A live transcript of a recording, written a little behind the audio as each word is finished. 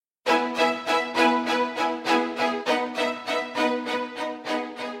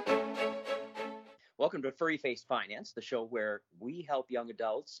Welcome to Furry Face Finance, the show where we help young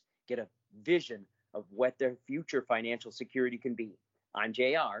adults get a vision of what their future financial security can be. I'm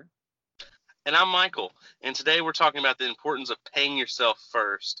JR. And I'm Michael. And today we're talking about the importance of paying yourself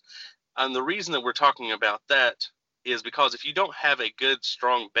first. And the reason that we're talking about that is because if you don't have a good,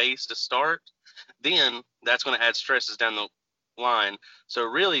 strong base to start, then that's going to add stresses down the line. So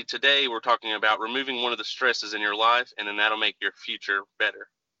really today we're talking about removing one of the stresses in your life, and then that'll make your future better.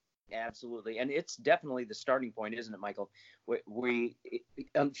 Absolutely. And it's definitely the starting point, isn't it, Michael?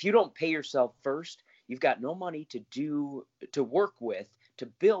 If you don't pay yourself first, you've got no money to work with to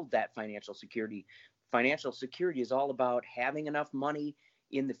build that financial security. Financial security is all about having enough money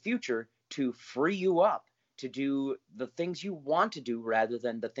in the future to free you up to do the things you want to do rather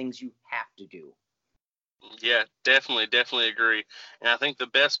than the things you have to do. Yeah, definitely agree. And I think the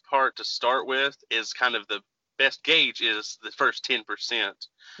best part to start with is kind of the best gauge is the first 10%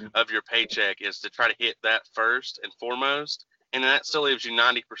 of your paycheck is to try to hit that first and foremost. And that still leaves you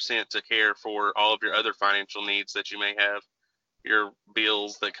 90% to care for all of your other financial needs that you may have, your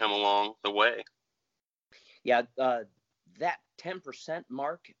bills that come along the way. Yeah, that 10%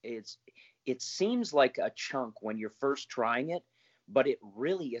 mark it seems like a chunk when you're first trying it, but it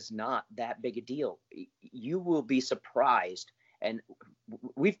really is not that big a deal. You will be surprised, and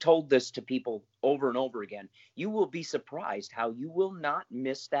we've told this to people over and over again. You will be surprised how you will not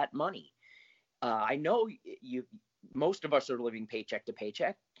miss that money. I know most of us are living paycheck to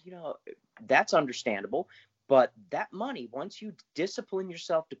paycheck. That's understandable, but that money, once you discipline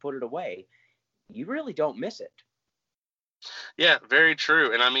yourself to put it away, you really don't miss it. Yeah, very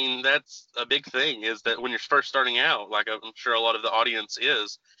true. And I mean, that's a big thing is that when you're first starting out, like I'm sure a lot of the audience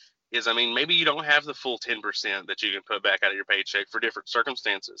I mean, maybe you don't have the full 10% that you can put back out of your paycheck for different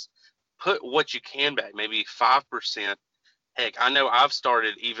circumstances. Put what you can back, maybe 5%. Heck, I know I've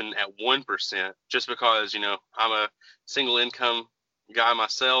started even at 1% just because, I'm a single income guy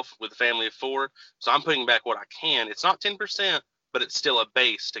myself with a family of 4. So I'm putting back what I can. It's not 10%, but it's still a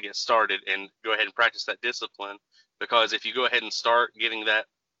base to get started and go ahead and practice that discipline. Because if you go ahead and start getting that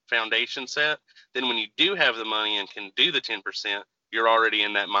foundation set, then when you do have the money and can do the 10%, you're already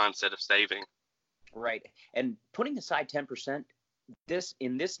in that mindset of saving. Right. And putting aside 10%,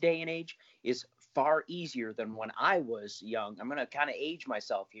 in this day and age is far easier than when I was young. I'm going to kind of age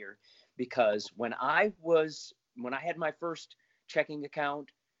myself here because when I had my first checking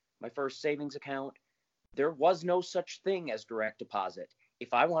account, my first savings account, there was no such thing as direct deposit.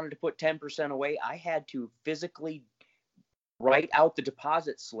 If I wanted to put 10% away, I had to physically write out the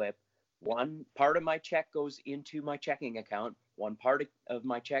deposit slip. One part of my check goes into my checking account. One part of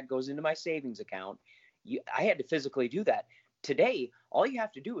my check goes into my savings account. I had to physically do that. Today, all you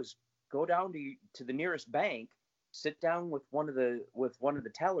have to do is go down to the nearest bank, sit down with one of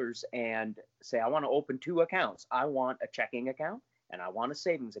the tellers, and say, I want to open 2 accounts. I want a checking account and I want a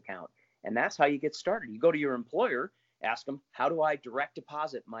savings account. And that's how you get started. You go to your employer, ask them, how do I direct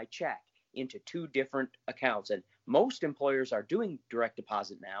deposit my check into 2 different accounts? And most employers are doing direct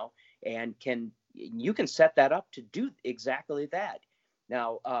deposit now, and you can set that up to do exactly that.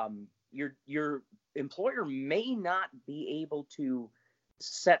 Now, your employer may not be able to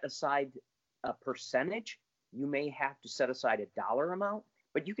set aside a percentage. You may have to set aside a dollar amount,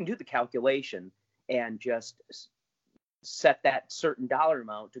 but you can do the calculation and just set that certain dollar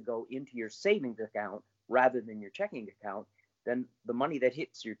amount to go into your savings account rather than your checking account. Then the money that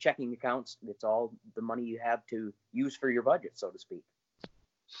hits your checking accounts, it's all the money you have to use for your budget, so to speak.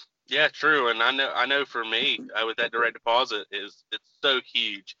 Yeah, true. And I know for me, with that direct deposit it's so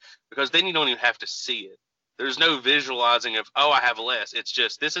huge because then you don't even have to see it. There's no visualizing of, oh, I have less. It's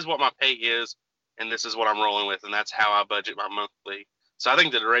just, this is what my pay is and this is what I'm rolling with. And that's how I budget my monthly. So I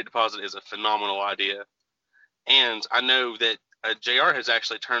think the direct deposit is a phenomenal idea. And I know that JR has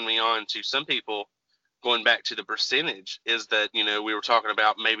actually turned me on to some people going back to the percentage is that, we were talking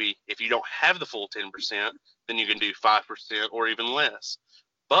about maybe if you don't have the full 10%, then you can do 5% or even less.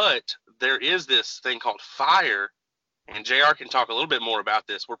 But there is this thing called FIRE, and JR can talk a little bit more about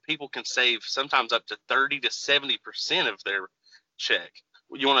this, where people can save sometimes up to 30 to 70% of their check.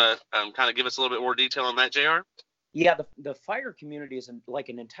 You want to kind of give us a little bit more detail on that, JR? Yeah, the FIRE community is like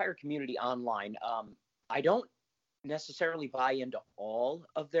an entire community online. I don't necessarily buy into all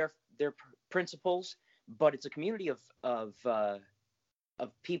of their principles, but it's a community of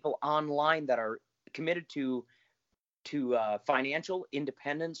people online that are committed to financial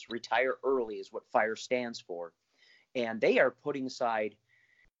independence. Retire early is what FIRE stands for, and they are putting aside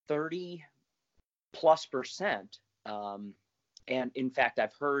 30+%. And in fact,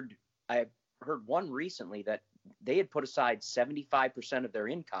 I've heard one recently that they had put aside 75% of their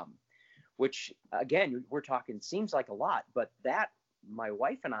income, which again, we're talking seems like a lot, but that my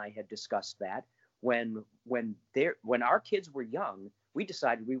wife and I had discussed that when our kids were young, we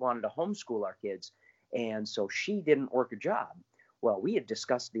decided we wanted to homeschool our kids, and so she didn't work a job. Well, we had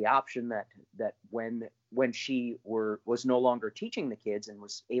discussed the option that when she was no longer teaching the kids and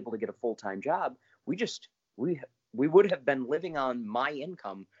was able to get a full-time job, we would have been living on my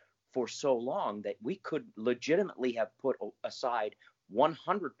income for so long that we could legitimately have put aside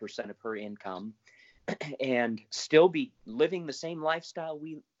 100% of her income and still be living the same lifestyle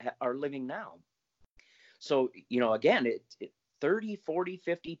we are living now. So, again, 30, 40,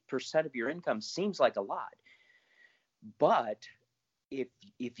 50% of your income seems like a lot. But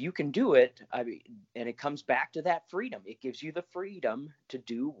if you can do it, I mean, and it comes back to that freedom. It gives you the freedom to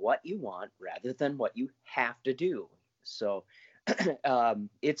do what you want rather than what you have to do. So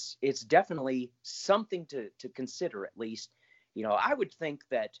it's definitely something to consider, at least. I would think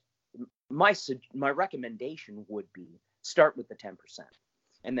that my recommendation would be start with the 10%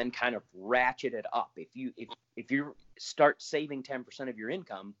 and then kind of ratchet it up. If you start saving 10% of your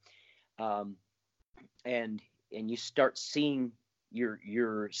income, and you start seeing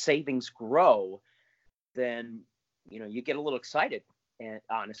your savings grow, then you get a little excited, and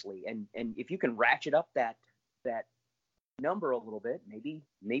honestly, and if you can ratchet up that number a little bit,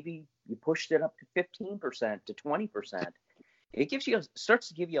 maybe you pushed it up to 15% to 20%. It starts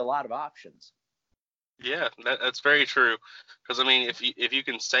to give you a lot of options. Yeah, that's very true. Because I mean, if you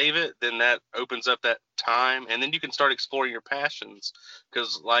can save it, then that opens up that time, and then you can start exploring your passions.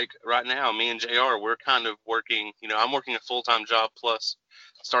 Because like right now, me and JR, we're kind of working. I'm working a full-time job plus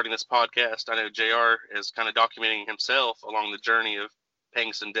starting this podcast. I know JR is kind of documenting himself along the journey of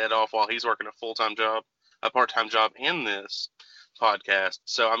paying some debt off while he's working a full-time job, a part-time job, and this podcast.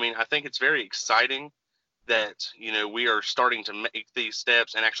 So I mean, I think it's very exciting that we are starting to make these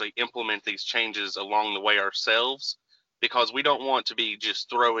steps and actually implement these changes along the way ourselves, because we don't want to be just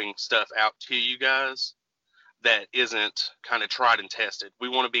throwing stuff out to you guys that isn't kind of tried and tested. We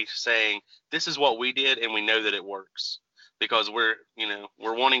want to be saying this is what we did and we know that it works, because we're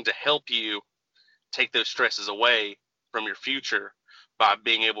wanting to help you take those stresses away from your future by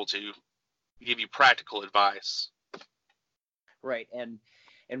being able to give you practical advice. Right.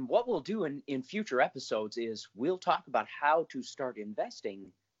 And what we'll do in future episodes is we'll talk about how to start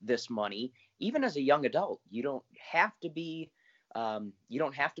investing this money, even as a young adult. You don't have to be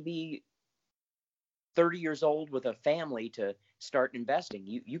 30 years old with a family to start investing.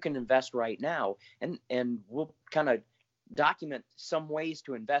 You can invest right now, and we'll kind of document some ways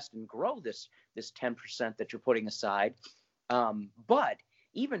to invest and grow this 10% that you're putting aside. But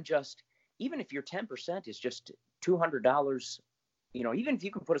even if your 10% is just $200, even if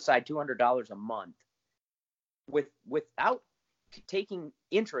you can put aside $200 a month, without taking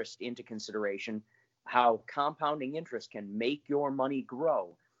interest into consideration, how compounding interest can make your money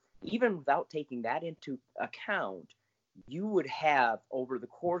grow, even without taking that into account, you would have, over the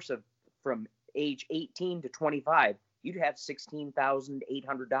course of from age 18 to 25, you'd have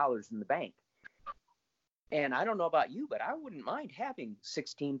 $16,800 in the bank. And I don't know about you, but I wouldn't mind having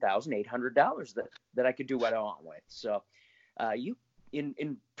 $16,800 that I could do what I want with. So you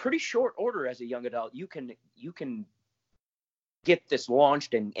in pretty short order as a young adult, you can get this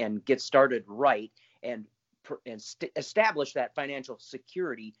launched and get started right and establish that financial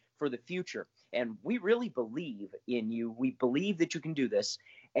security for the future. And we really believe in you. We believe that you can do this,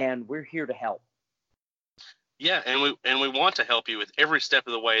 and we're here to help. Yeah, and we want to help you with every step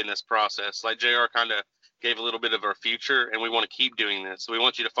of the way in this process. Like JR kind of gave a little bit of our future, and we want to keep doing this. So we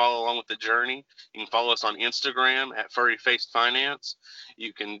want you to follow along with the journey. You can follow us on Instagram at Furry Faced Finance.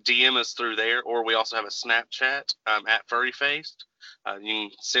 You can DM us through there, or we also have a Snapchat at Furry Faced. You can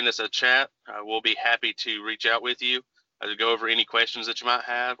send us a chat. We'll be happy to reach out with you to go over any questions that you might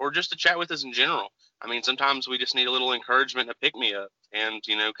have, or just to chat with us in general. I mean, sometimes we just need a little encouragement, a pick-me-up, and,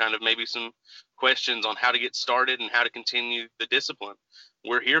 kind of maybe some questions on how to get started and how to continue the discipline.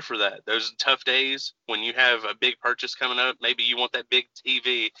 We're here for that. Those tough days when you have a big purchase coming up, maybe you want that big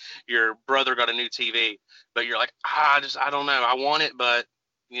TV, your brother got a new TV, but you're like, I don't know, I want it, but,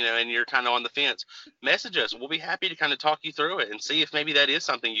 and you're kind of on the fence. Message us. We'll be happy to kind of talk you through it and see if maybe that is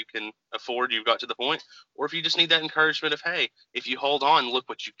something you can afford, you've got to the point, or if you just need that encouragement of, hey, if you hold on, look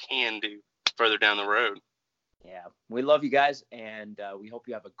what you can do further down the road. Yeah, we love you guys, and we hope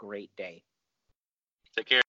you have a great day. Take care.